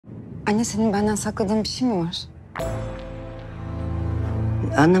Anne, senin benden sakladığın bir şey mi var?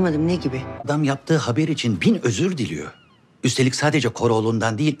 Anlamadım, ne gibi? Adam yaptığı haber için 1000 özür diliyor. Üstelik sadece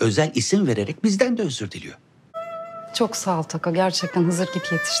Koroğlu'ndan değil, özel isim vererek bizden de özür diliyor. Çok sağ ol Taka. Gerçekten Hızır gibi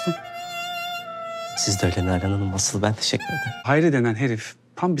yetiştin. Siz de öyle Nalan Hanım. Asıl ben teşekkür ederim. Hayri denen herif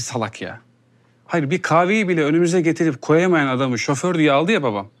tam bir salak ya. Hayır, bir kahveyi bile önümüze getirip koyamayan adamı şoför diye aldı ya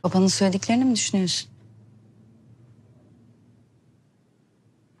babam. Babanın söylediklerini mi düşünüyorsun?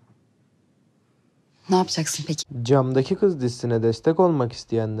 Ne yapacaksın peki? Camdaki Kız dizisine destek olmak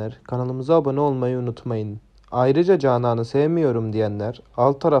isteyenler kanalımıza abone olmayı unutmayın. Ayrıca Canan'ı sevmiyorum diyenler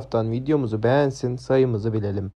alt taraftan videomuzu beğensin, sayımızı bilelim.